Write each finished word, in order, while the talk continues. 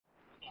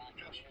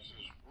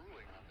justice's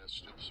ruling on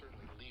this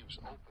certainly leaves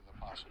open the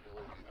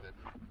possibility that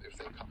if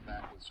they come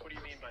back with something. What do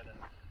you mean by that?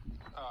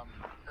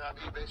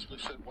 He basically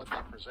said what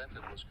they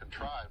presented was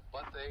contrived,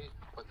 but they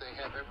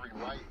have every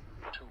right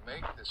to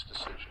make this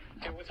decision.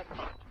 It was a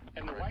punt.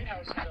 And the White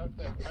House,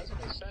 the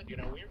president said,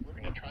 we're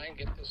going to try and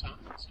get this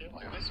on still.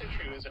 And this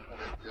issue isn't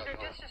over.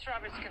 Justice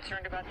Roberts is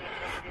concerned about the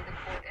integrity of the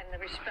court and the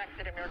respect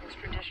that Americans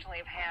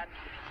traditionally have had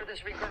for the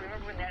Supreme Court.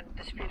 Remember when that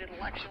disputed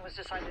election was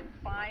decided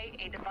by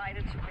a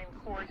divided Supreme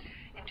Court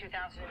in 2000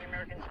 and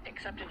Americans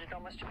accepted it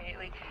almost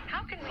immediately?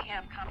 How can we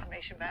have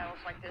confirmation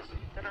battles like this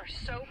that are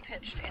so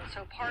pitched and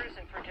so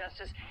partisan for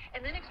justice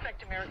and then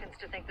expect Americans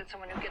to think that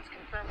someone who gets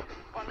confirmed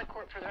on the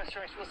court for the rest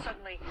of their lives will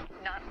suddenly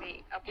not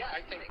be a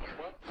I think,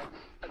 well,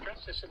 I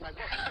address this in my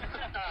book.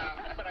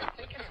 But I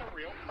think it's a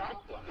real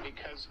problem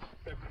because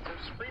the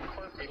Supreme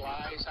Court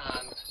relies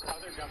on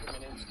other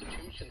government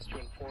institutions to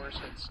enforce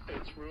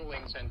its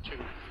rulings and to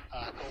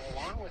go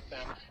along with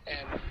them.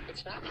 And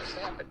it's not just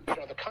that,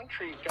 but, the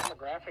country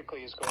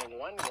demographically is going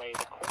one way.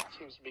 The court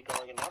seems to be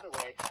going another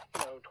way.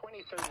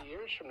 20, 30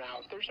 years from now,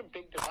 if there's a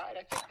big divide,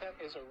 I think that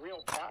is a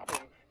real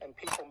problem. And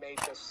people may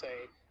just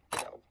say,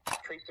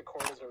 treat the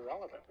court as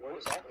irrelevant. Where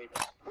does that leave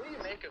us? What do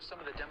you make of some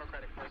of the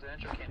Democratic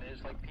presidential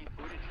candidates like Pete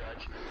Buttigieg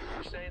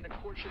who say the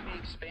court should be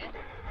expanded?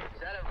 Is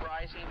that a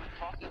rising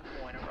talking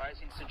point, a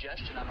rising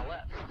suggestion on the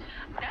left?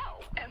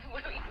 No. And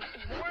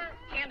more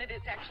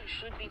candidates actually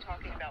should be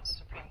talking about the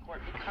Supreme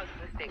Court because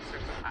the stakes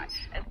are so high.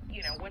 And,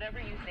 whatever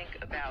you think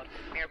about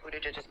Mayor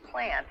Buttigieg's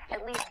plan,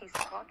 at least he's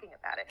talking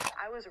about it.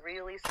 I was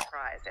really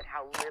surprised at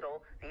how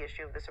little the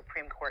issue of the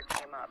Supreme Court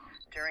came up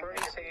during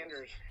Bernie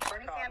Sanders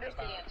did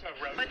answer.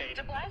 But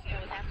de Blasio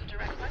was asked a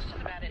direct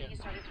question about it, and he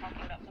started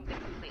talking about something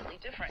completely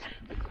different.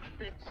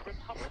 The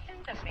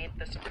Republicans have made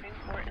the Supreme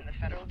Court and the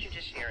federal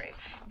judiciary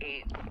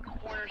a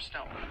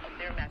cornerstone of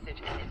their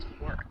message, and it's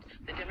worked.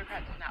 The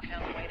Democrats have not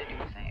found a way to do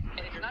the same.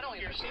 And if not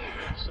only you're seeing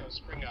groups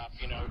spring up,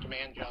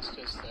 demand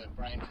justice, the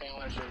Brian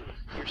Falloners,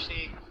 you're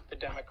seeing the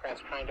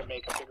Democrats trying to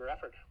make a bigger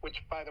effort,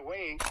 which, by the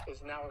way,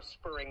 is now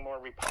spurring more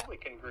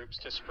Republican groups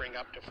to spring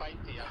up to fight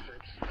the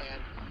effort.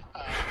 And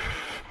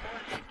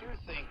I do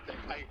think that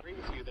I agree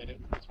with you that it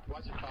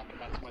wasn't talked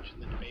about as much in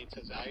the debates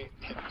as I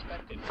had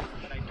expected.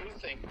 But I do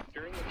think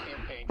during the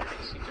campaign, you're going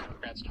to see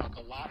Democrats talk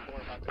a lot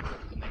more about the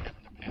court than they have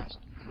in the past.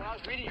 When I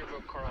was reading your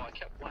book, Carl, I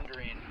kept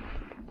wondering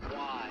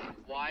why.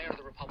 Why are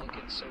the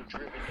Republicans so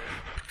driven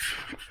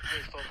to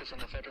really focus on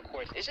the federal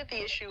courts? Is it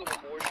the issue of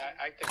abortion?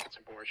 I think it's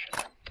abortion.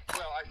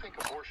 Well, I think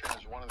abortion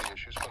is one of the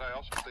issues, but I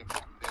also think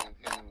that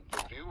in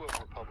the view of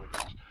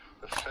Republicans,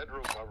 the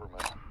federal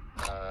government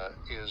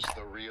is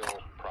the real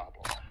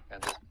problem.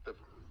 And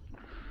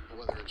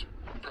whether it's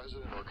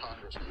president or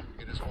Congress,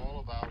 it is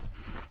all about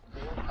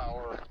more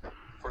power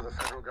for the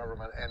federal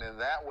government. And in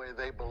that way,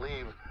 they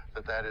believe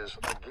that is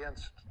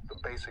against the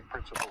basic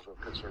principles of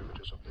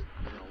conservatism.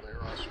 They're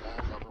a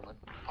small government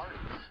party.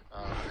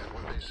 And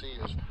what they see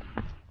is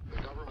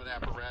the government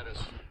apparatus,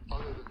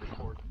 other than the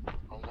court,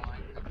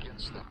 aligned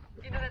against them.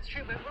 That's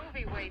true, but Roe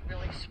v. Wade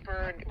really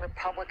spurred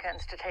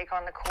Republicans to take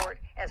on the court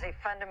as a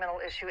fundamental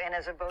issue and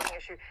as a voting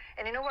issue.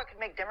 And you know what could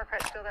make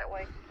Democrats feel that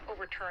way?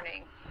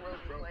 Overturning Roe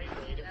v. Wade.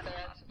 If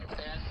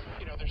that,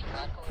 there's a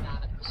lot going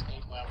on at the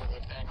state level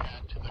if that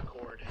got to the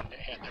court and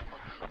had that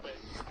court. But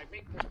I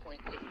make this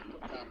point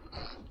that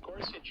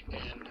Gorsuch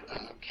and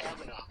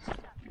Kavanaugh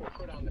were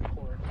put on the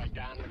court by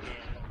Don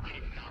McGahn, the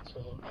chief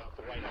counsel of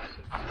the White House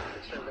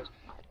and conservatives.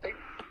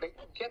 They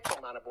get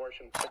them on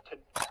abortion, but to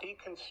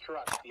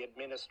deconstruct the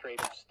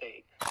administrative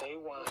state, they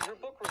want... Your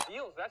book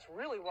reveals that's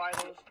really why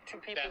those two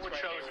people were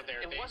chosen.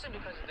 It wasn't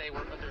because they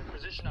were their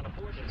position on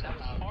abortions. That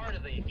was part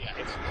of the... Yeah,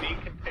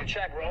 it's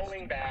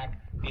rolling back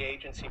the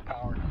agency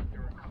power.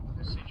 There were a couple of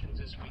decisions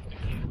this week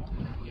that came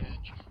over the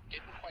edge.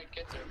 Didn't quite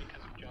get there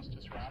because of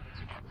Justice Roberts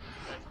again,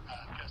 but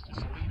Justice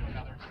Alito and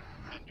others,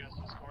 and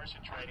Justice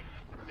Gorsuch writing,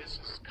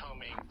 this is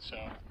coming, so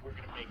we're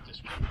going to make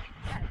this change.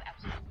 That's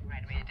absolutely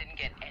right. I mean, it didn't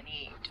get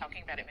any...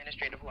 Talking about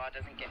administrative law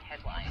doesn't get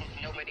headlines.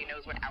 Nobody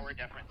knows what our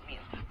deference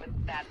means. But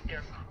that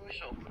they're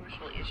crucial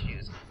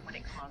issues when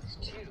it comes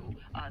to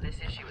this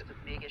issue. It's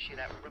a big issue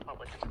that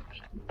Republicans are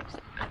pushing.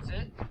 That's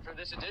it for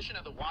this edition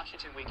of the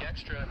Washington Week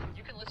Extra.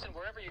 You can listen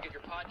wherever you get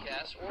your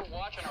podcasts or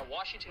watch on our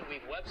Washington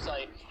Week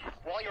website.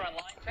 While you're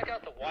online, check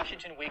out the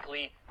Washington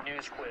Weekly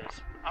News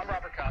Quiz. I'm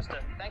Robert Costa.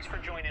 Thanks for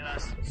joining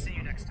us. See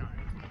you next time.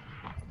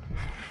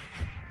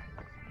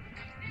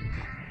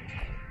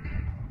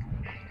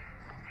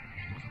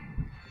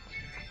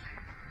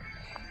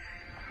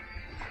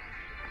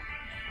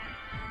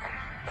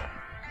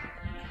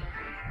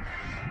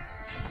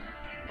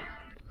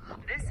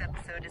 This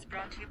episode is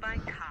brought to you by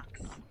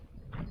Cox.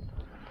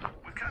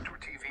 With Contour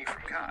TV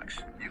from Cox,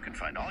 you can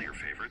find all your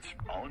favorites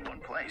all in one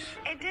place.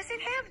 And does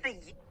it have the...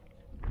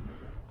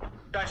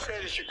 I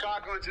say to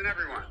Chicagoans and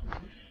everyone,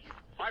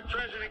 my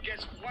president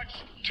gets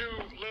much too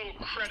little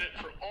credit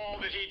for all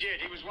that he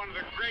did. He was one of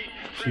the great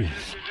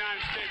presidents of the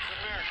United States of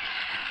America.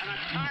 And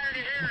I'm tired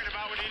of hearing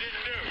about what he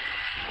didn't do.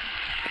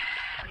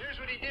 But here's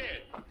what he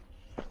did.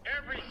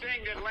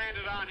 Everything that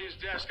landed on his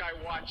desk, I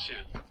watched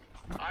him.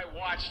 I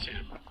watched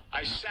him.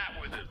 I sat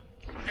with him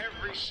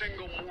every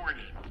single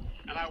morning,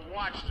 and I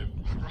watched him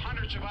for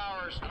hundreds of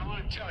hours. And I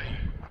want to tell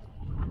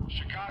you,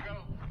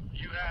 Chicago,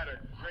 you had a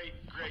great,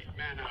 great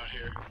man out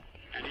here,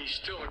 and he's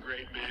still a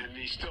great man, and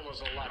he still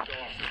has a lot to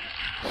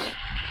offer.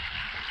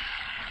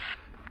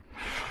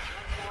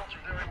 Walter,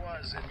 there he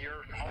was in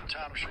your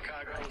hometown of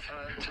Chicago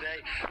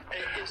today.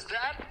 Is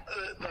that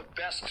the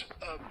best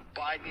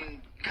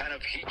Biden kind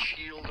of heat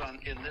shield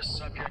in this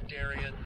subject area?